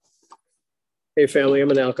Hey, family, I'm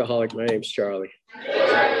an alcoholic. My name's Charlie.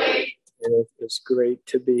 And it's great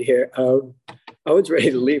to be here. I was ready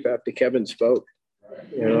to leave after Kevin spoke.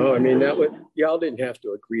 You know, I mean, y'all didn't have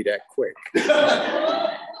to agree that quick.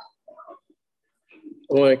 I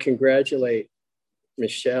want to congratulate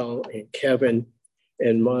Michelle and Kevin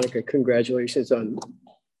and Monica. Congratulations on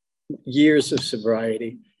years of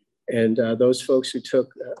sobriety. And those folks who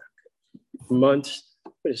took months,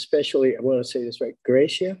 but especially, I want to say this right,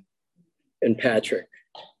 Gracia and Patrick,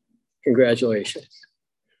 congratulations.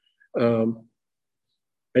 I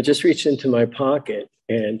just reached into my pocket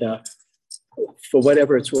and for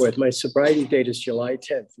whatever it's worth, my sobriety date is July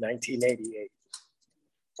 10th, 1988.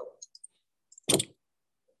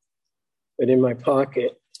 But in my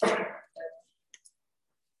pocket, I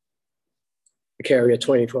carry a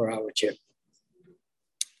 24-hour chip.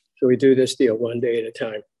 So we do this deal one day at a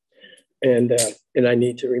time. And I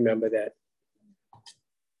need to remember that.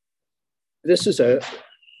 This is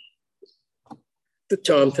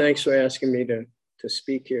Tom, thanks for asking me to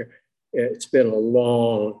speak here. It's been a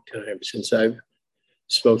long time since I've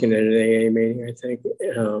spoken at an AA meeting, I think.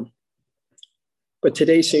 But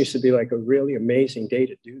today seems to be like a really amazing day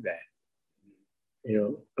to do that.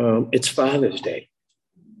 You know, it's Father's Day.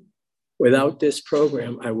 Without this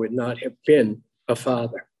program, I would not have been a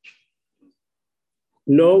father.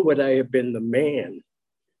 Nor would I have been the man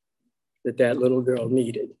that little girl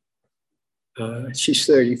needed. She's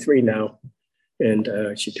 33 now, and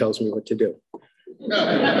she tells me what to do.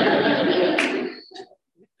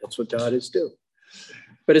 That's what daughters do.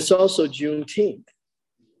 But it's also Juneteenth.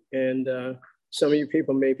 And some of you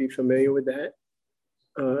people may be familiar with that.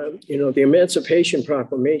 You know, the Emancipation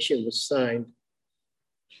Proclamation was signed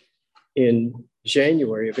in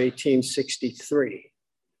January of 1863.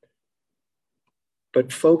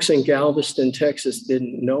 But folks in Galveston, Texas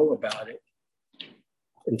didn't know about it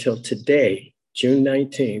until today, June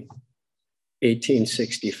 19th,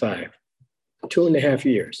 1865. 2.5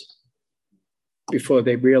 years before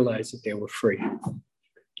they realized that they were free.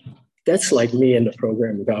 That's like me in the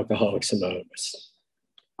program of Alcoholics Anonymous.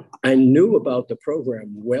 I knew about the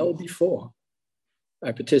program well before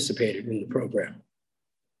I participated in the program.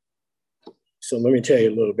 So let me tell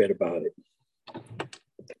you a little bit about it.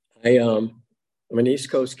 I'm an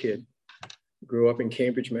East Coast kid, grew up in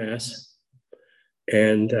Cambridge, Mass.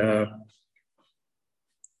 And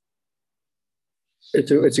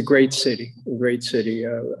it's a great city,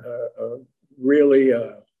 really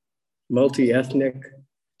multi-ethnic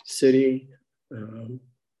city,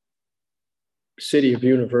 city of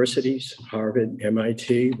universities, Harvard,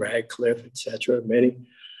 MIT, Radcliffe, etc. many.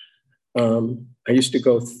 I used to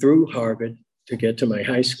go through Harvard to get to my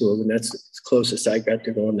high school, and that's as closest I got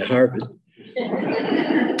to going to Harvard.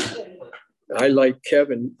 I, like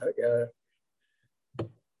Kevin,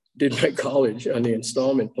 did my college on the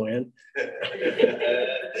installment plan.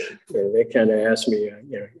 They kind of asked me,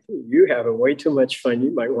 you know, you're having way too much fun.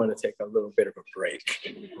 You might want to take a little bit of a break.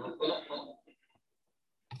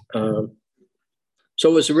 So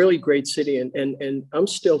it was a really great city. And I'm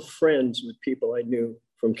still friends with people I knew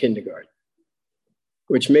from kindergarten,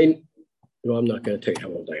 which made, well, I'm not going to tell you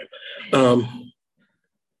how old I am.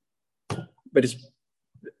 But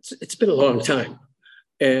it's been a long time.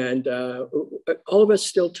 And all of us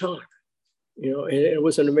still talk, you know, and it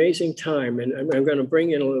was an amazing time. And I'm going to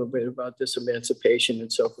bring in a little bit about this emancipation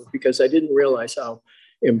and so forth, because I didn't realize how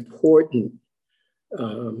important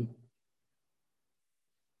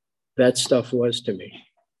that stuff was to me.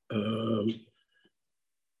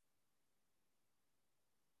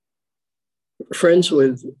 Friends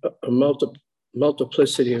with a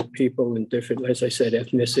multiplicity of people in different, as I said,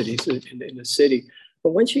 ethnicities in the city.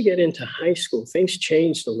 But once you get into high school, things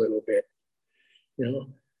changed a little bit. You know,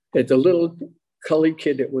 the little colored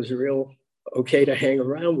kid that was real okay to hang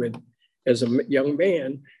around with as a young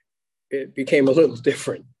man, it became a little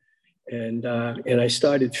different. And I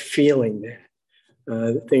started feeling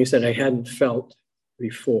that, things that I hadn't felt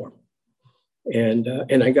before. And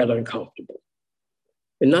I got uncomfortable.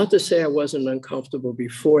 And not to say I wasn't uncomfortable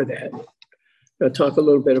before that. I'll talk a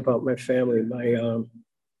little bit about my family.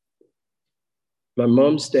 My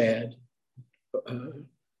mom's dad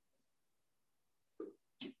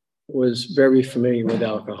was very familiar with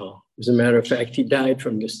alcohol. As a matter of fact, he died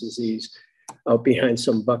from this disease out behind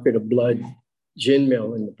some bucket of blood gin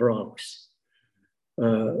mill in the Bronx.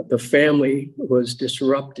 The family was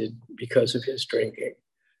disrupted because of his drinking.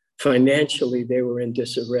 Financially, they were in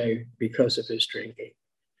disarray because of his drinking.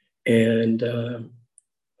 And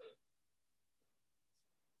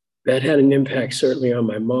that had an impact certainly on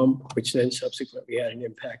my mom, which then subsequently had an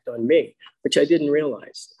impact on me, which I didn't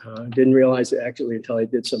realize. Didn't realize it actually until I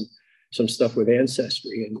did some some stuff with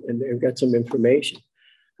Ancestry, and they've got some information.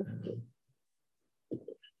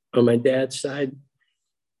 On my dad's side,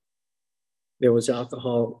 there was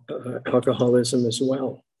alcoholism as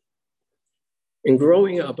well. And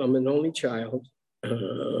growing up, I'm an only child.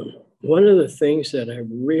 One of the things that I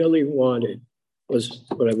really wanted was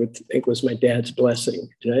what I would think was my dad's blessing.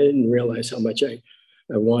 And I didn't realize how much I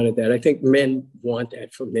wanted that. I think men want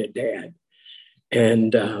that from their dad.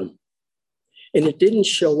 And it didn't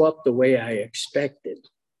show up the way I expected.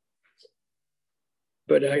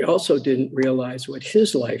 But I also didn't realize what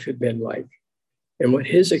his life had been like and what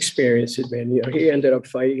his experience had been. You know, he ended up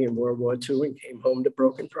fighting in World War II and came home to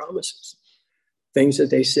broken promises. Things that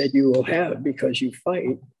they said you will have because you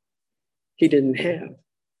fight, he didn't have.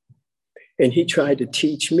 And he tried to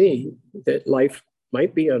teach me that life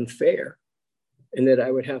might be unfair and that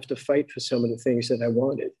I would have to fight for some of the things that I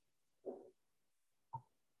wanted.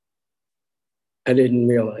 I didn't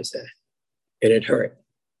realize that. And it hurt.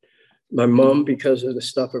 My mom, because of the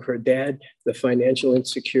stuff of her dad, the financial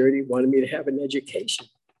insecurity, wanted me to have an education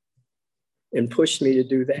and pushed me to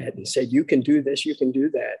do that and said, you can do this, you can do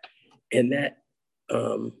that. And that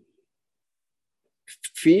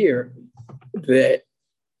fear that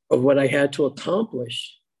of what I had to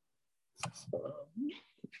accomplish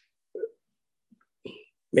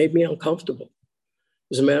made me uncomfortable.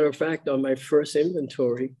 As a matter of fact, on my first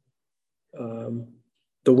inventory,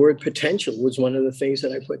 the word potential was one of the things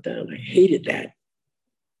that I put down. I hated that.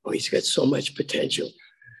 Oh, he's got so much potential,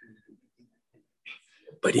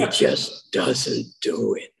 but he just doesn't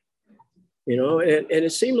do it. You know, and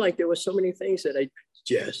it seemed like there were so many things that I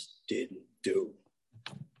just didn't do.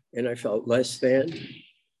 And I felt less than,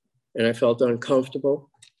 and I felt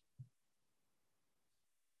uncomfortable.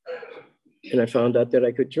 And I found out that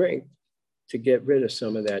I could drink to get rid of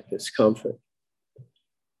some of that discomfort.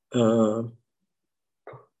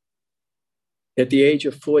 At the age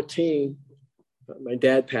of 14, my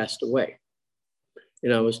dad passed away.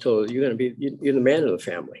 And I was told, you're the man of the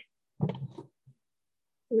family.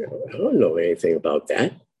 I don't know anything about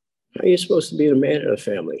that. How are you supposed to be the man of the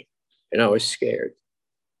family? And I was scared.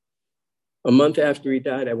 A month after he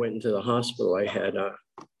died, I went into the hospital. I had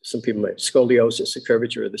some people had scoliosis, a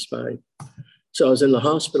curvature of the spine. So I was in the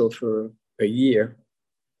hospital for a year,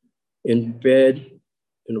 in bed,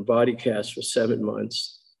 in a body cast for 7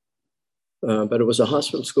 months. But it was a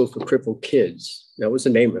hospital school for crippled kids. That was the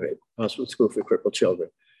name of it, Hospital School for Crippled Children.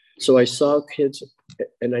 So I saw kids,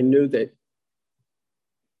 and I knew that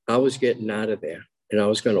I was getting out of there, and I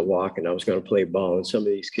was going to walk, and I was going to play ball, and some of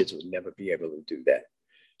these kids would never be able to do that.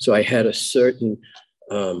 So I had a certain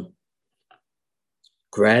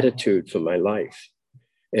gratitude for my life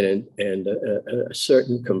and a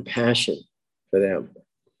certain compassion for them.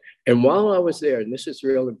 And while I was there, and this is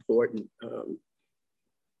real important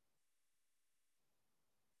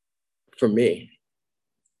for me,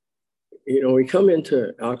 you know, we come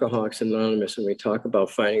into Alcoholics Anonymous and we talk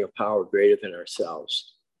about finding a power greater than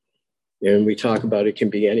ourselves. And we talk about it can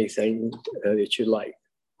be anything that you like.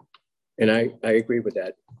 And I agree with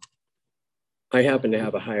that. I happen to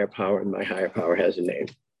have a higher power, and my higher power has a name.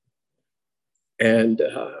 And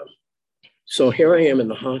so here I am in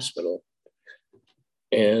the hospital,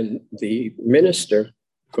 and the minister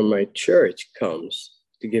from my church comes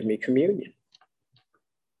to give me communion.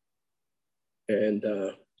 And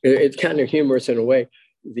it's kind of humorous in a way.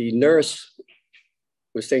 The nurse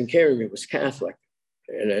was taking care of me was Catholic,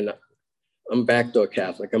 and I'm backdoor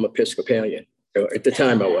Catholic. I'm Episcopalian. At the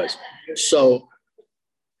time I was. So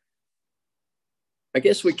I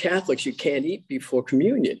guess with Catholics, you can't eat before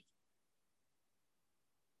communion.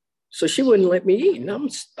 So she wouldn't let me eat, and I'm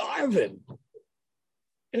starving.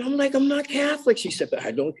 And I'm like, I'm not Catholic. She said, but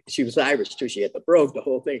I don't. She was Irish too. She had the brogue, the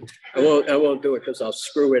whole thing. I won't do it because I'll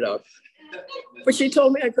screw it up. But she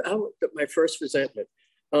told me my first resentment.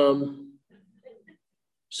 So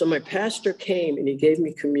my pastor came and he gave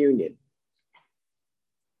me communion.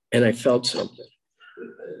 And I felt something.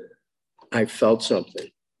 I felt something.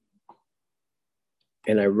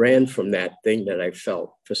 And I ran from that thing that I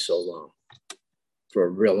felt for so long, for a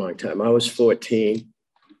real long time. I was 14,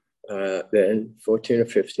 then 14 or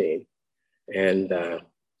 15. And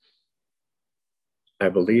I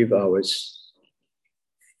believe I was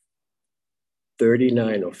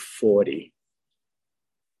 39 or 40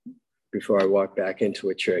 before I walked back into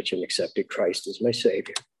a church and accepted Christ as my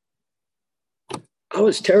Savior. I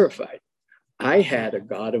was terrified. I had a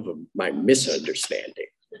God of my misunderstanding.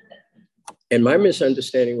 And my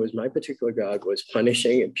misunderstanding was my particular God was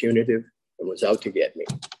punishing and punitive and was out to get me.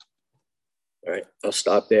 All right, I'll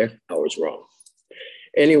stop there. I was wrong.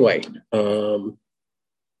 Anyway,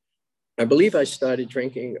 I I believe I started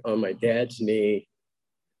drinking on my dad's knee,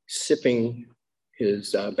 sipping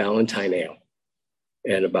his Ballantine ale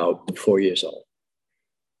at about 4 years old.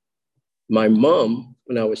 My mom,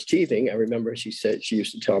 when I was teething, I remember she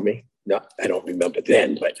used to tell me, no, I don't remember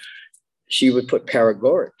then, but she would put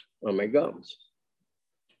Paregoric on my gums.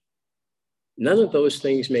 None of those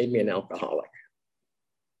things made me an alcoholic.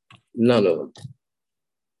 None of them.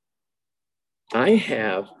 I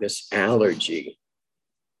have this allergy,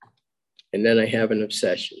 and then I have an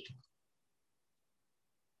obsession.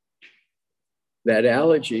 That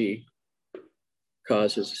allergy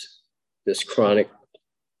causes this chronic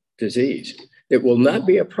disease. It will not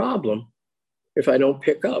be a problem if I don't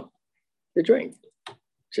pick up the drink.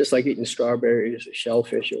 Just like eating strawberries or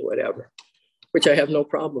shellfish or whatever, which I have no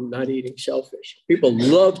problem not eating shellfish. People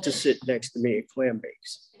love to sit next to me at clam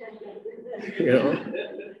bakes. You know,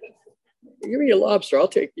 give me a lobster, I'll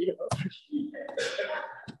take, you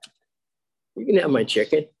can have my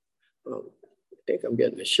chicken. I think I'm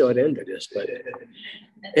getting the short end of this, but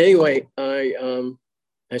anyway,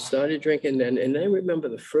 I started drinking then, and I remember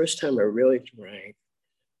the first time I really drank,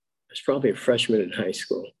 I was probably a freshman in high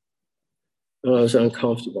school. I was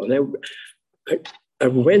uncomfortable. And I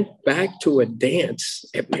went back to a dance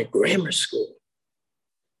at my grammar school.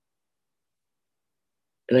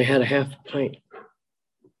 And I had a half a pint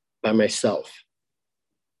by myself.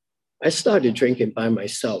 I started drinking by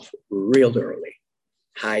myself real early,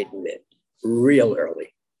 hiding it real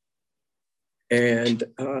early. And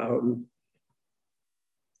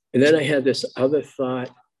then I had this other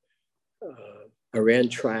thought. I ran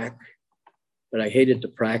track, but I hated to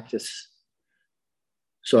practice.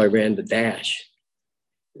 So I ran the dash.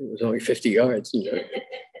 It was only 50 yards.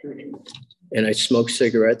 And I smoked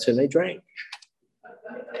cigarettes and I drank.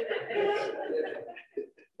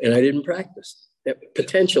 And I didn't practice. That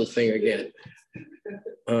potential thing again.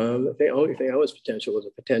 The only thing I was potential was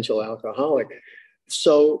a potential alcoholic.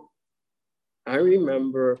 So I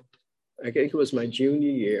remember, I think it was my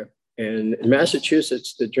junior year, and in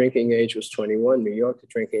Massachusetts, the drinking age was 21. New York, the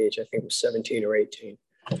drinking age, I think, was 17 or 18.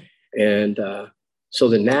 And so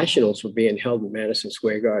the nationals were being held in Madison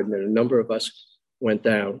Square Garden, and a number of us went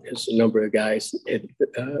down because a number of guys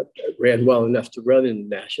ran well enough to run in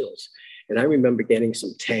the nationals. And I remember getting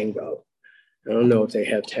some Tango. I don't know if they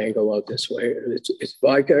have Tango out this way. It's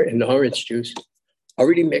vodka and orange juice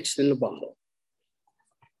already mixed in the bottle.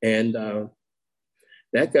 And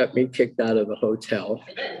that got me kicked out of the hotel.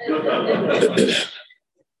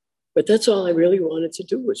 But that's all I really wanted to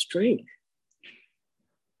do was drink.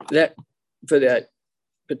 For that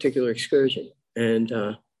particular excursion. And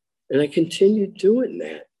I continued doing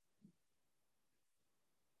that.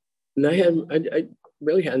 And I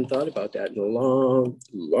really hadn't thought about that in a long,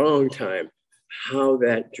 long time, how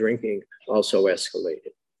that drinking also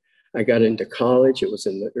escalated. I got into college. It was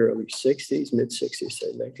in the early 60s, mid 60s, so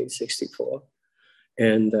 1964.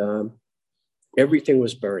 And everything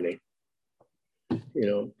was burning. You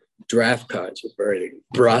know, draft cards were burning,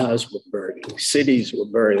 bras were burning, cities were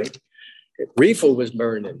burning, reefer was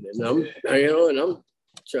burning, and I'm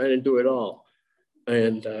trying to do it all.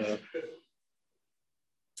 And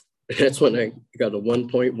that's when I got a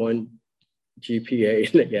 1.1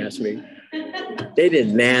 GPA, and they asked me, they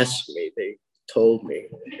didn't ask me, they told me,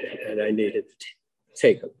 and I needed to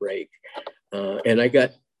take a break. And I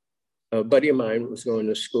got, a buddy of mine was going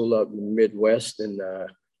to school up in the Midwest, and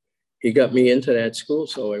he got me into that school.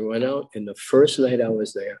 So I went out, and the first night I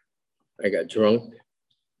was there, I got drunk.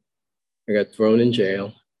 I got thrown in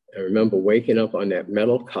jail. I remember waking up on that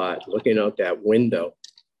metal cot, looking out that window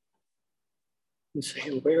and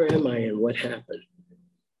saying, where am I and what happened?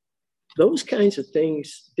 Those kinds of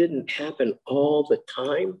things didn't happen all the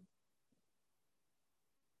time,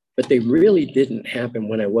 but they really didn't happen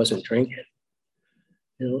when I wasn't drinking.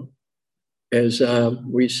 You know, as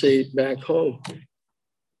we say back home,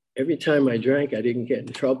 every time I drank, I didn't get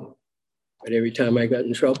in trouble. But every time I got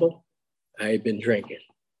in trouble, I had been drinking.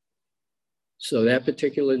 So that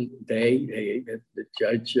particular day, the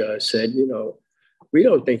judge said, you know, we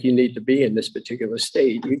don't think you need to be in this particular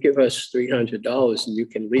state. You give us $300 and you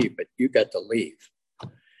can leave, but you got to leave.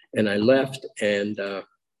 And I left, and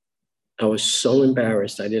I was so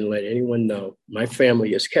embarrassed. I didn't let anyone know. My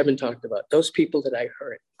family, as Kevin talked about, those people that I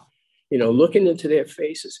hurt, you know, looking into their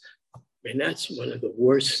faces, and that's one of the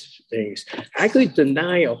worst things. I could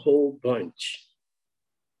deny a whole bunch,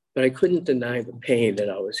 but I couldn't deny the pain that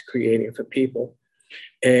I was creating for people.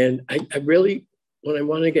 And I really, when I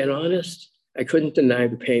want to get honest, I couldn't deny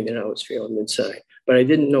the pain that I was feeling inside, but I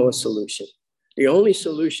didn't know a solution. The only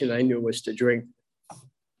solution I knew was to drink,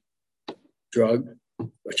 drug,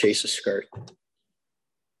 or chase a skirt.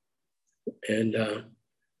 And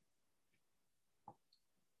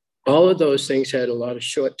all of those things had a lot of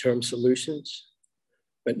short-term solutions,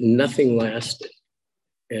 but nothing lasted.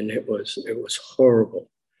 And it was horrible.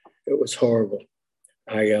 It was horrible.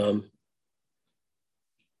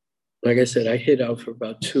 Like I said, I hid out for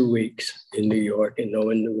about 2 weeks in New York and no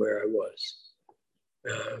one knew where I was.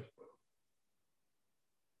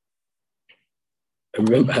 I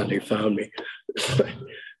remember how they found me.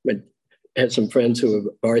 But I had some friends who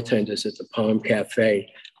were bartenders at the Palm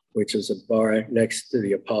Cafe, which is a bar next to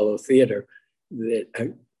the Apollo Theater,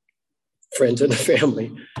 that friends of the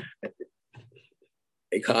family,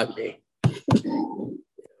 they caught me.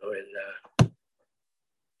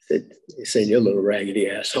 They said, "You're a little raggedy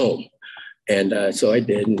ass home." And so I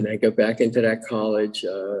did. And I got back into that college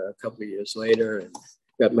a couple of years later and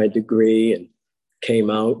got my degree and came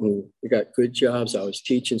out and got good jobs. I was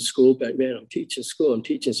teaching school back then. I'm teaching school. I'm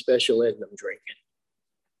teaching special ed and I'm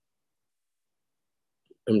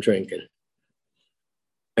drinking.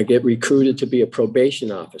 I get recruited to be a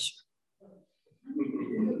probation officer.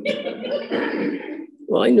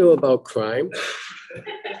 Well, I knew about crime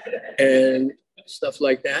and stuff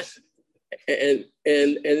like that. And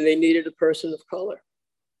they needed a person of color,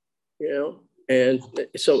 you know? And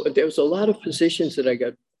so there was a lot of positions that I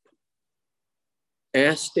got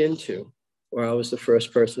asked into where I was the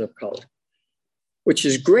first person of color, which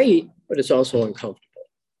is great, but it's also uncomfortable.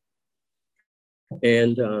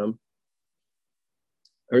 And I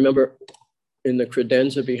remember in the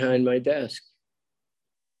credenza behind my desk,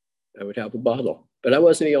 I would have a bottle, but I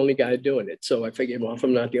wasn't the only guy doing it. So I figured, well, if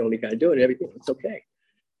I'm not the only guy doing it, it's okay.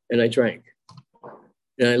 And I drank.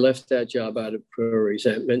 And I left that job out of pure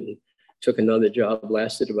resentment and took another job,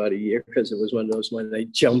 lasted about a year because it was one of those ones I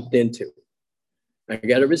jumped into. I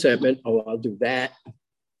got a resentment, oh, I'll do that.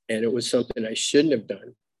 And it was something I shouldn't have done.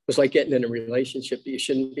 It was like getting in a relationship that you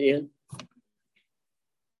shouldn't be in.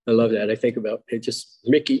 I love that. I think about it, just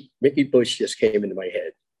Mickey Bush just came into my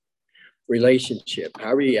head. Relationship,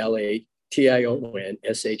 RELATIONSHIP.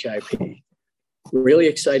 Really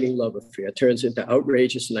exciting love affair turns into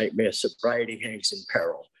outrageous nightmare. Sobriety hangs in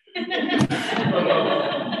peril.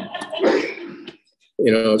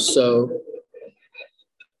 You know, so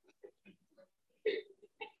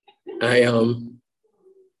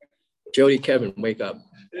Jody, Kevin, wake up.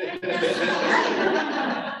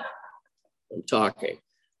 I'm talking.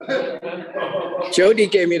 Jody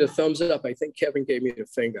gave me the thumbs up. I think Kevin gave me the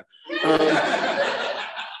finger.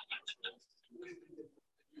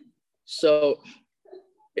 So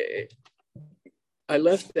I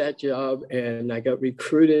left that job and I got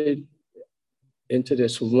recruited into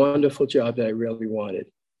this wonderful job that I really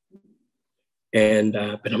wanted. And,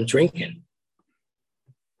 but I'm drinking.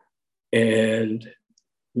 And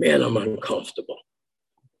man, I'm uncomfortable.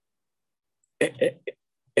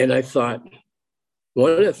 And I thought,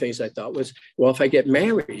 one of the things I thought was, well, if I get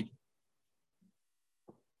married,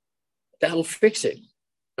 that'll fix it.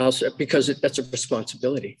 Because that's a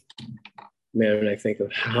responsibility. Man, and I think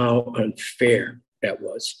of how unfair that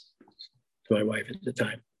was to my wife at the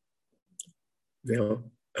time. You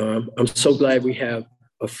know, I'm so glad we have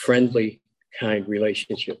a friendly, kind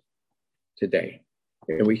relationship today,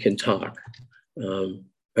 and we can talk.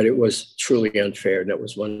 But it was truly unfair, and that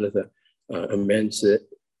was one of the amends that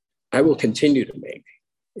I will continue to make.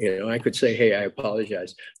 You know, I could say, hey, I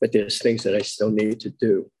apologize, but there's things that I still need to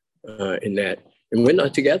do in that. And we're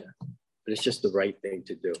not together, but it's just the right thing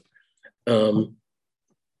to do.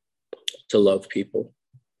 To love people.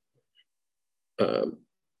 So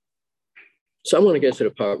I want to get to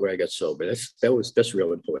the part where I got sober. That's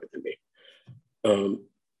real important to me.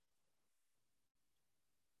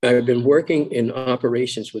 I've been working in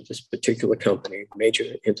operations with this particular company, major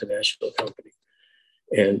international company.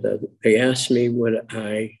 And they asked me would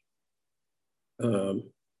I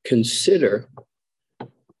consider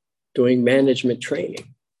doing management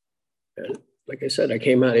training. And like I said, I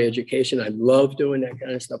came out of education. I love doing that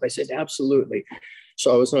kind of stuff. I said, absolutely.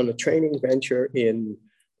 So I was on a training venture in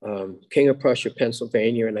King of Prussia,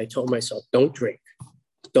 Pennsylvania. And I told myself, don't drink.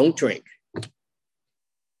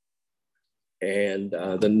 And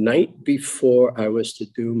the night before I was to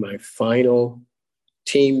do my final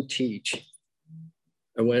team teach,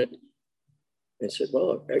 I went and said,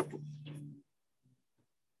 well,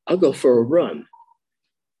 I'll go for a run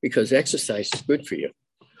because exercise is good for you.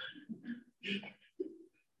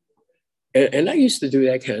 And I used to do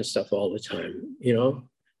that kind of stuff all the time. You know,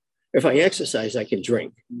 if I exercise, I can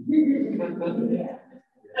drink. Yeah.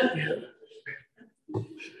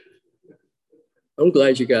 I'm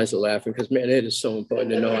glad you guys are laughing because, man, it is so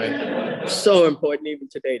important to know. So important even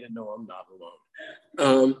today to know I'm not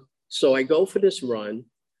alone. So I go for this run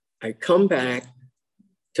I come back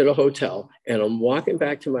to the hotel and I'm walking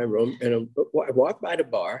back to my room and I walk by the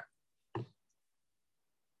bar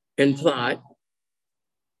and thought,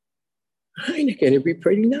 Heineken, it'd be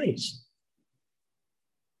pretty nice.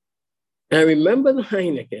 And I remember the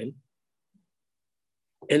Heineken.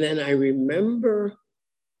 And then I remember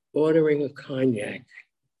ordering a cognac.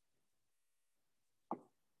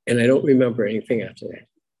 And I don't remember anything after that.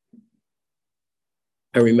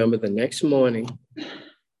 I remember the next morning,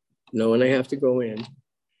 knowing I have to go in.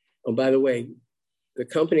 Oh, by the way, the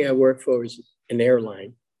company I work for is an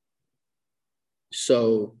airline.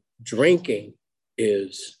 So drinking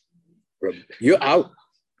is, you're out.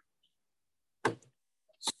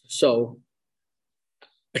 So,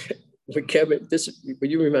 but Kevin, will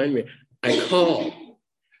you remind me? I called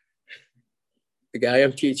the guy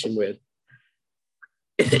I'm teaching with.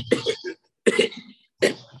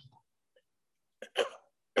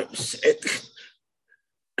 I'm sick.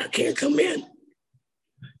 I can't come in.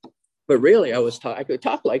 But really, I could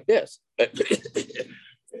talk like this.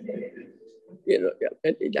 You know,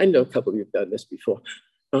 I know a couple of you have done this before.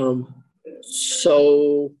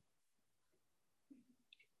 So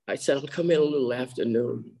I said, I'll come in a little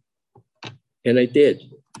afternoon. And I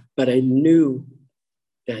did. But I knew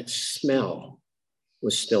that smell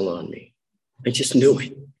was still on me. I just knew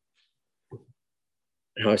it.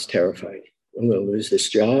 And I was terrified. I'm going to lose this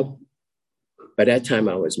job. By that time,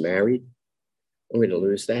 I was married. I'm going to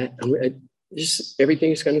lose that.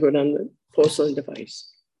 Everything's going to go down the porcelain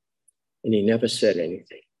device. And he never said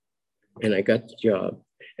anything. And I got the job.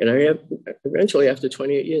 And eventually, after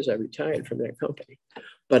 28 years, I retired from that company.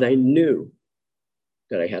 But I knew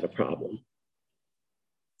that I had a problem.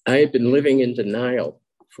 I had been living in denial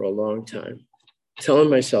for a long time, telling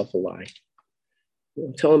myself a lie.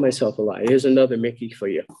 Telling myself a lie. Here's another Mickey for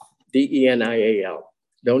you. DENIAL.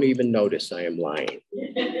 Don't even notice I am lying.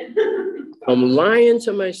 I'm lying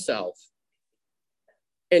to myself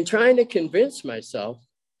and trying to convince myself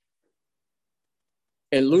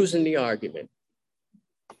and losing the argument.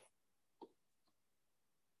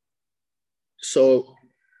 So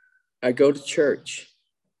I go to church.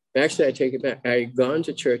 Actually, I take it back. I had gone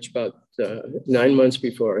to church about 9 months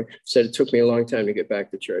before. I said it took me a long time to get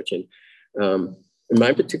back to church. And in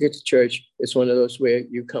my particular church, it's one of those where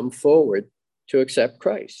you come forward to accept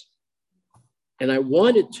Christ. And I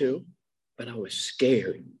wanted to, but I was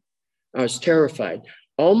scared. I was terrified.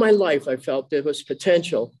 All my life, I felt there was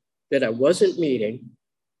potential that I wasn't meeting.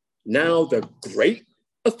 Now the great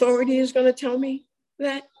authority is going to tell me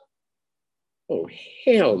that? Oh,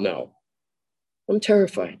 hell no. I'm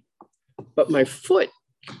terrified. But my foot,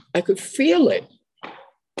 I could feel it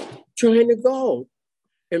trying to go.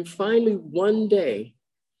 And finally, one day,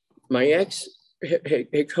 my ex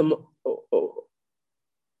had come.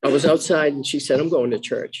 I was outside and she said, I'm going to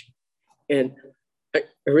church. And I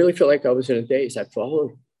really feel like I was in a daze. I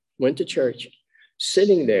followed, went to church,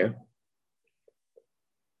 sitting there.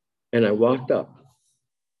 And I walked up.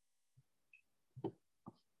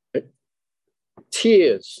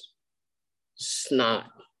 Tears, snot.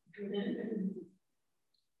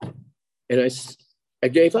 And I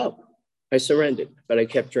gave up. I surrendered, but I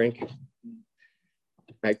kept drinking.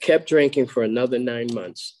 I kept drinking for another 9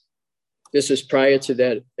 months. This is prior to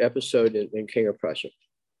that episode in King of Prussia.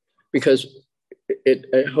 Because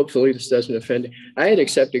hopefully this doesn't offend you. I had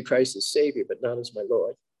accepted Christ as Savior, but not as my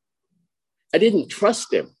Lord. I didn't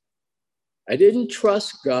trust him. I didn't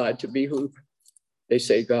trust God to be who they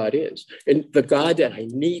say God is. And the God that I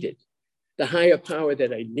needed, the higher power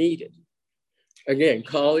that I needed. Again,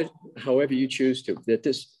 call it however you choose to, that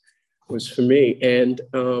this was for me. And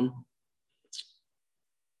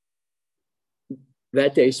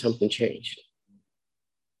that day, something changed.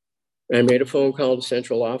 I made a phone call to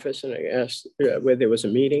central office and I asked where there was a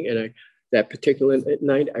meeting. And that particular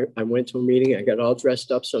night, I went to a meeting. I got all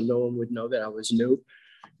dressed up so no one would know that I was new.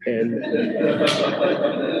 And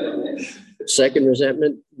second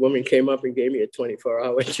resentment, woman came up and gave me a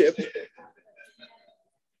 24-hour chip.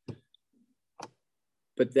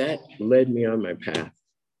 But that led me on my path.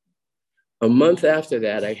 A month after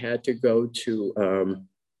that, I had to go to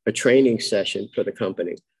a training session for the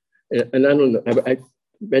company. And I don't know, I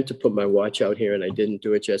meant to put my watch out here and I didn't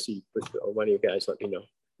do it, Jesse, but one of you guys let me know.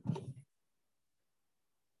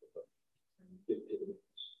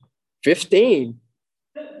 15.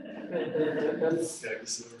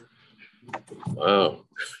 Wow.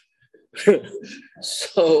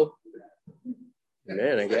 So,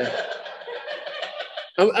 man, I guess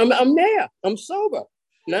I'm there. I'm sober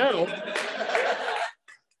now.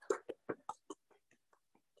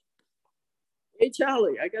 Hey,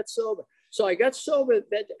 Charlie, I got sober. So I got sober.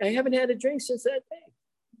 That I haven't had a drink since that day.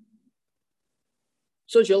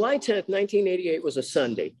 So July 10th, 1988 was a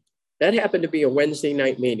Sunday. That happened to be a Wednesday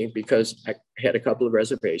night meeting because I had a couple of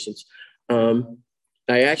reservations. I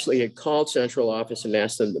actually had called central office and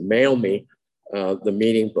asked them to mail me the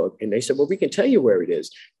meeting book. And they said, well, we can tell you where it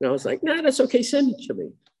is. And I was like, nah, that's okay, send it to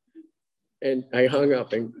me. And I hung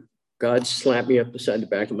up and God slapped me up beside the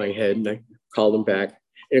back of my head and I called him back.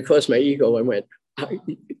 And of course, my ego, I went,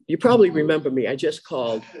 you probably remember me. I just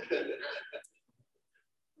called.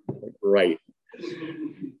 Right.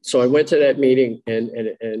 So I went to that meeting and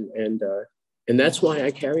that's why I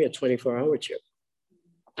carry a 24-hour chip.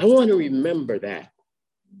 I want to remember that.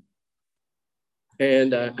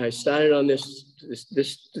 And I started on this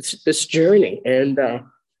journey. And a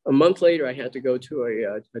month later, I had to go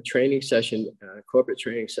to a training session, a corporate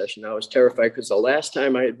training session. I was terrified because the last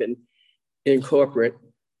time I had been in corporate,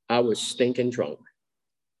 I was stinking drunk.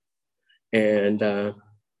 And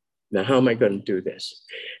now how am I going to do this?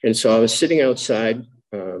 And so I was sitting outside.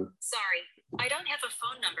 Sorry, I don't have a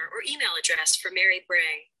phone number or email address for Mary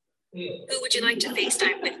Bray. Who would you like to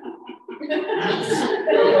FaceTime with?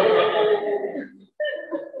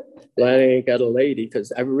 Glad I ain't got a lady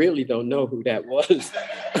because I really don't know who that was.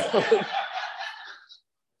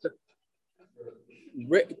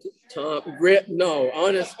 No,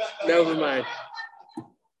 honest, never mind.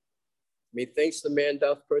 Methinks the man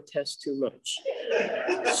doth protest too much.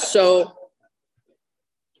 So,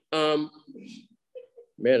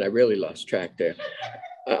 man, I really lost track there.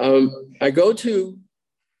 I go to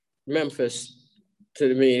Memphis to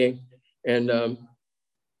the meeting, and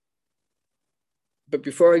but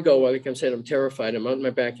before I go, like I said, I'm terrified. I'm out in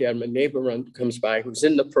my backyard. My neighbor comes by who's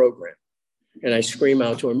in the program, and I scream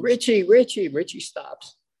out to him, Richie, Richie. Richie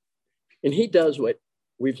stops, and he does what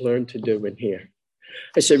we've learned to do in here.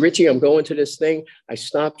 I said, Richie, I'm going to this thing. I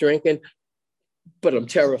stopped drinking, but I'm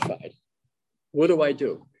terrified. What do I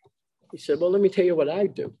do? He said, well, let me tell you what I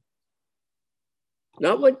do.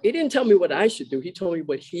 He didn't tell me what I should do. He told me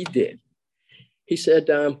what he did. He said,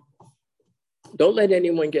 don't let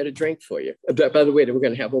anyone get a drink for you. By the way, we're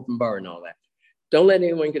going to have open bar and all that. Don't let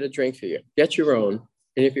anyone get a drink for you. Get your own.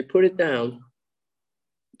 And if you put it down,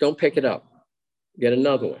 don't pick it up. Get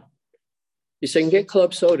another one. He said, get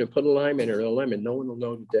club soda, put a lime in it or a lemon. No one will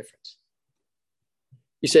know the difference.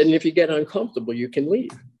 He said, and if you get uncomfortable, you can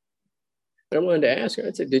leave. And I wanted to ask her,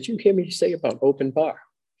 I said, did you hear me say about open bar?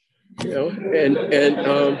 You know, and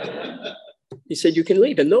he said, you can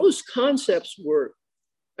leave. And those concepts were,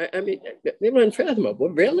 I mean, they were unfathomable.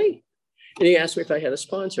 Really? And he asked me if I had a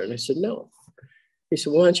sponsor. And I said, no. He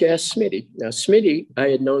said, why don't you ask Smitty? Now, Smitty, I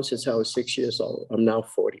had known since I was 6 years old. I'm now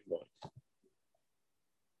 41.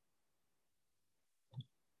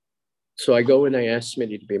 So I go and I ask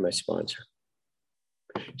Smitty to be my sponsor.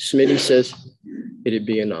 Smitty says, it'd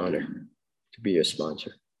be an honor to be your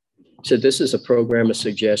sponsor. He said, this is a program of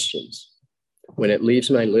suggestions. When it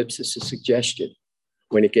leaves my lips, it's a suggestion.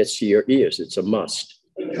 When it gets to your ears, it's a must.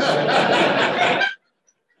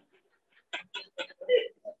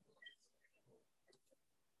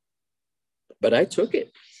 But I took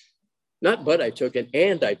it. Not but I took it,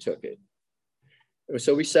 and I took it.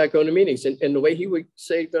 So we started going to meetings. And the way he would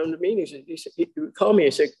say going to meetings, he would call me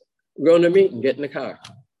and say, we're going to meet and get in the car.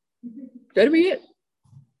 That'd be it.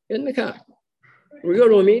 Get in the car. We go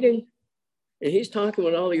to a meeting and he's talking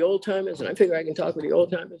with all the old timers, and I figure I can talk with the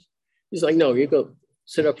old timers. He's like, no, you go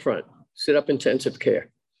sit up front, sit up intensive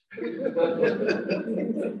care.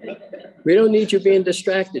 We don't need you being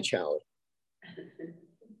distracted, Charlie.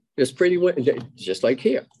 There's just like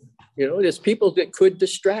here. You know, there's people that could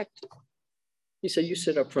distract you. He said, you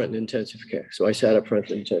sit up front in intensive care. So I sat up front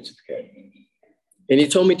in intensive care. And he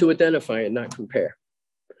told me to identify and not compare.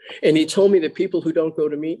 And he told me that people who don't go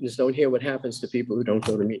to meetings don't hear what happens to people who don't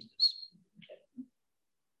go to meetings.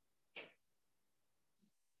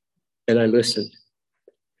 And I listened.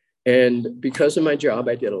 And because of my job,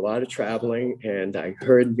 I did a lot of traveling and I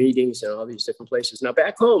heard meetings in all these different places. Now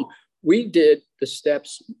back home, we did the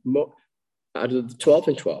steps out of the 12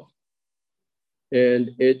 and 12. And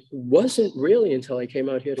it wasn't really until I came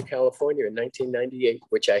out here to California in 1998,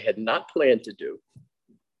 which I had not planned to do,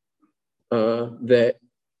 that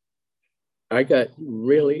I got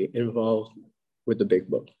really involved with the big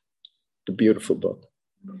book, the beautiful book.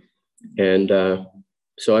 And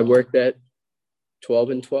so I worked at 12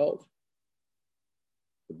 and 12,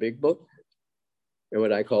 the big book, and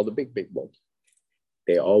what I call the big book.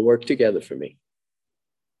 They all work together for me,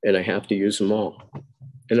 and I have to use them all.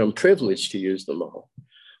 And I'm privileged to use them all.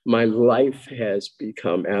 My life has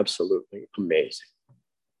become absolutely amazing.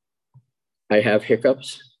 I have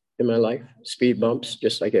hiccups in my life, speed bumps,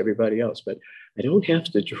 just like everybody else, but I don't have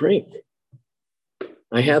to drink.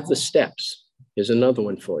 I have the steps. Here's another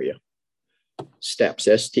one for you. STEPS,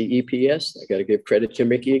 S-T-E-P-S. I got to give credit to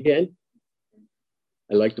Mickey again.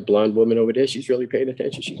 I like the blonde woman over there. She's really paying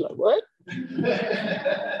attention. She's like, what?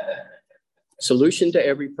 Solution to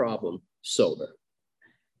every problem, solver.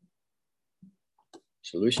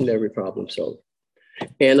 Solution to every problem, solver.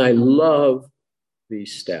 And I love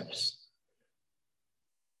these steps.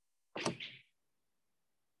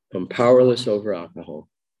 I'm powerless over alcohol,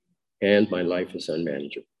 and my life is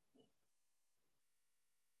unmanageable.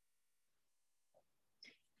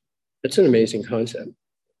 It's an amazing concept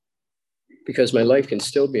because my life can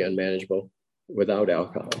still be unmanageable without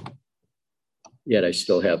alcohol. Yet I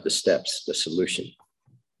still have the steps, the solution.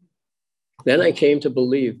 Then I came to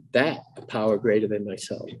believe that a power greater than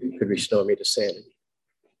myself could restore me to sanity.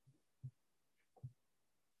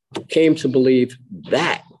 Came to believe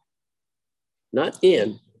that, not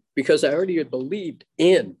in, because I already had believed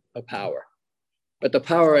in a power. But the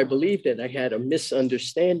power I believed in, I had a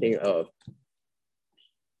misunderstanding of.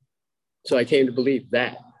 So I came to believe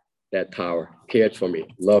that power cared for me,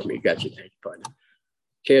 loved me, got you, thank you, partner.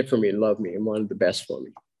 Cared for me, loved me, and wanted the best for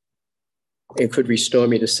me. And could restore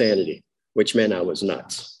me to sanity, which meant I was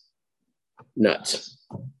nuts. Nuts.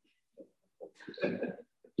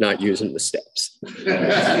 Not using the steps.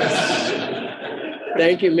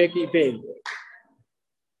 Thank you, Mickey B.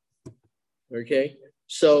 Okay,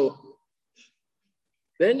 so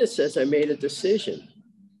then it says I made a decision.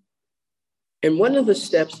 And one of the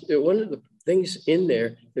steps, one of the things in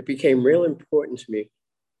there that became real important to me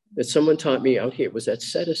that someone taught me out here was that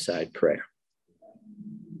set-aside prayer.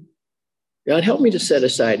 God, help me to set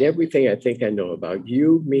aside everything I think I know about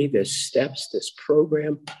you, me, this steps, this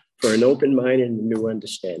program for an open mind and a new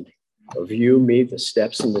understanding of you, me, the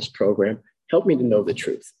steps in this program. Help me to know the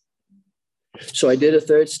truth. So I did a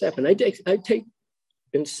third step, and I take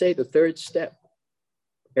and say the third step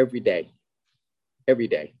every day,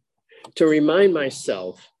 to remind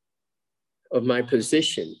myself of my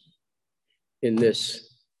position in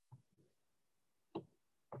this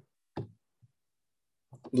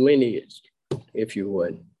lineage, if you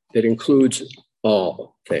would, that includes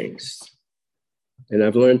all things. And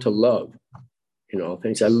I've learned to love in all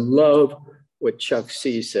things. I love what Chuck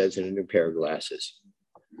C says in A New Pair of Glasses.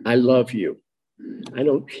 I love you.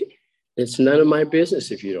 It's none of my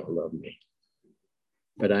business if you don't love me.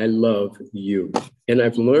 But I love you. And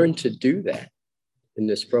I've learned to do that in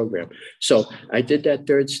this program. So I did that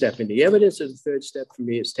third step. And the evidence of the third step for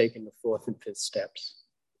me is taking the fourth and fifth steps.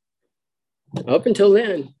 Up until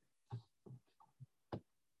then.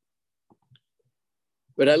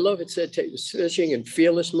 But I love it said, take the searching and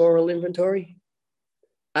fearless moral inventory.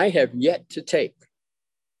 I have yet to take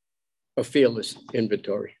a fearless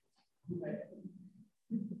inventory.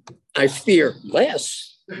 I fear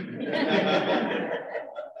less.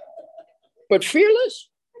 But fearless?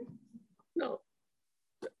 No,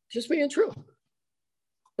 just being true.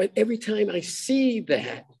 But every time I see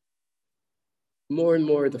that, more and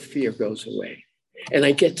more of the fear goes away. And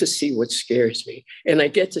I get to see what scares me. And I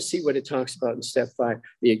get to see what it talks about in step 5,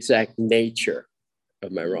 the exact nature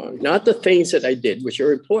of my wrong. Not the things that I did, which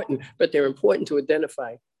are important, but they're important to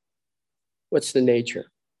identify what's the nature.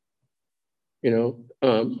 You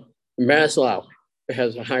know, Maslow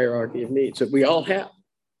has a hierarchy of needs that we all have,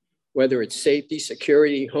 whether it's safety,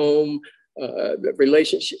 security, home,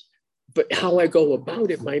 relationship. But how I go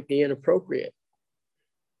about it might be inappropriate.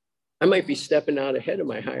 I might be stepping out ahead of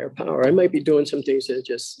my higher power. I might be doing some things that are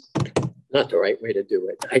just not the right way to do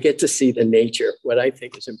it. I get to see the nature, what I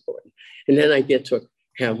think is important. And then I get to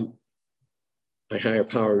have my higher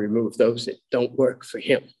power remove those that don't work for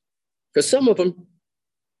him. Because some of them,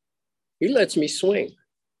 he lets me swing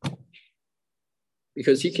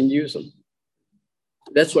because he can use them.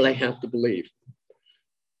 That's what I have to believe.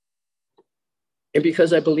 And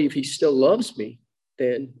because I believe he still loves me,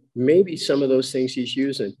 then maybe some of those things he's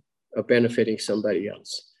using are benefiting somebody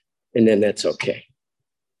else. And then that's okay.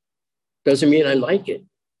 Doesn't mean I like it.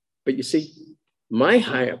 But you see, my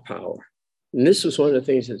higher power, and this was one of the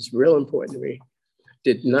things that's real important to me,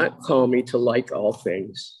 did not call me to like all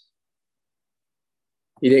things.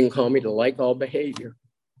 He didn't call me to like all behavior,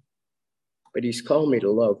 but he's called me to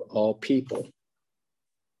love all people.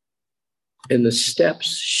 And the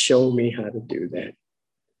steps show me how to do that.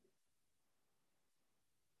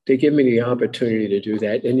 They give me the opportunity to do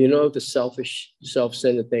that. And you know, the selfish,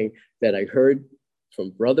 self-centered thing that I heard from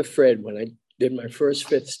Brother Fred when I did my first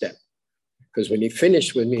 5th step, because when he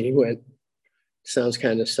finished with me, he went, sounds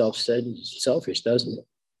kind of self-centered, selfish, doesn't it?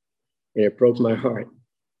 And it broke my heart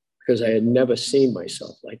because I had never seen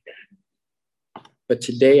myself like that. But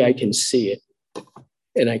today I can see it,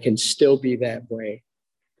 and I can still be that way.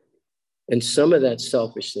 And some of that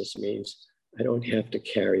selfishness means I don't have to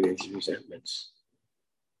carry these resentments.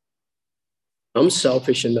 I'm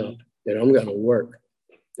selfish enough that I'm going to work,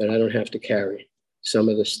 that I don't have to carry some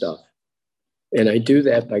of the stuff. And I do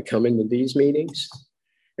that by coming to these meetings.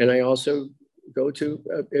 And I also go to,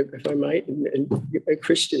 if I might, a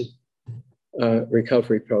Christian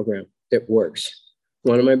recovery program that works.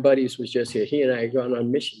 One of my buddies was just here. He and I had gone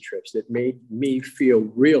on mission trips that made me feel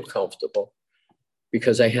real comfortable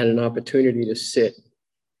because I had an opportunity to sit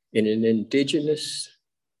in an indigenous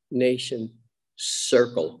nation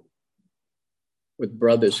circle with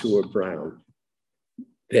brothers who were brown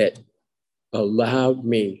that allowed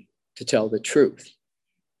me to tell the truth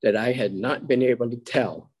that I had not been able to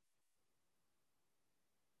tell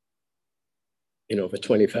in over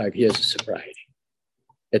 25 years of sobriety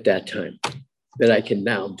at that time, that I can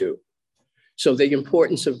now do. So the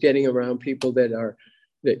importance of getting around people that are,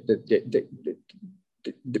 that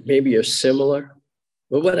maybe are similar.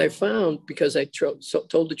 But what I found, because I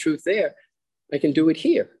told the truth there, I can do it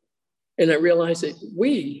here. And I realized that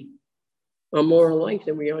we are more alike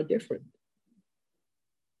than we are different.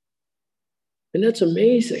 And that's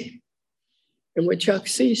amazing. And what Chuck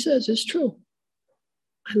C says is true.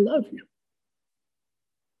 I love you.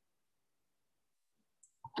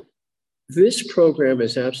 This program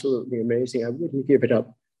is absolutely amazing. I wouldn't give it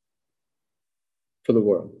up for the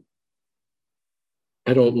world.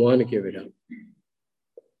 I don't want to give it up.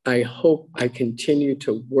 I hope I continue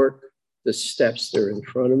to work the steps that are in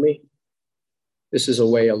front of me. This is a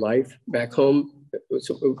way of life. Back home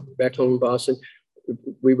in Boston,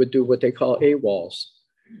 we would do what they call AWOLs.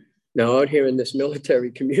 Now out here in this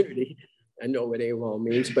military community, I know what AWOL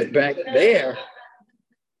means, but back there,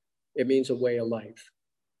 it means a way of life.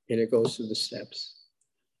 And it goes through the steps.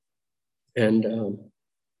 And I'm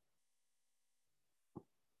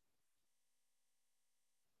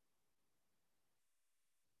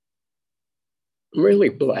really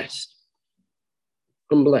blessed.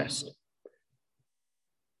 I'm blessed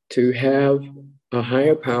to have a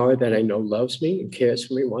higher power that I know loves me and cares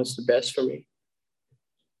for me, wants the best for me.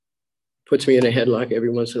 Puts me in a headlock every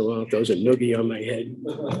once in a while, throws a noogie on my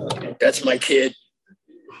head. That's my kid.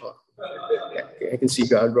 I can see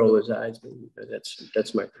God roll his eyes, but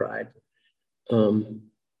that's my pride. And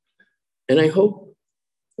I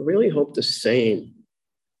really hope the same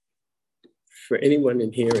for anyone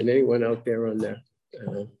in here and anyone out there on the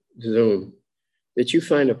Zoom, that you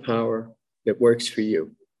find a power that works for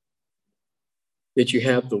you, that you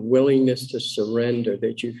have the willingness to surrender,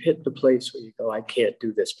 that you've hit the place where you go, I can't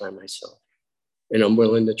do this by myself, and I'm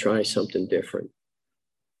willing to try something different.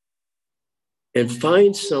 And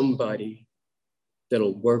find somebody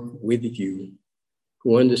that'll work with you,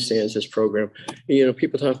 who understands this program. You know,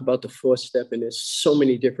 people talk about the 4th step, and there's so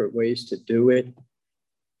many different ways to do it.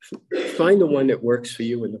 Find the one that works for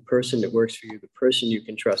you and the person that works for you, the person you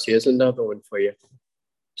can trust. Here's another one for you.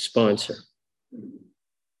 Sponsor.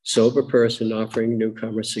 Sober person offering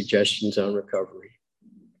newcomers suggestions on recovery.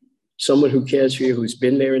 Someone who cares for you, who's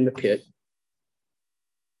been there in the pit,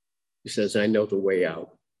 who says, I know the way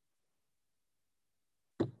out.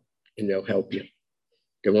 And they'll help you.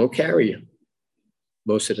 They won't carry you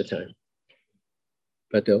most of the time,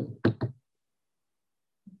 but they'll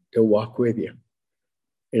walk with you.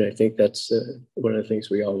 And I think that's one of the things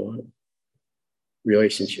we all want.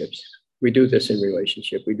 Relationships. We do this in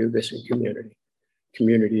relationship. We do this in community.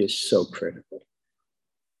 Community is so critical.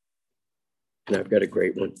 And I've got a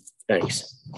great one. Thanks.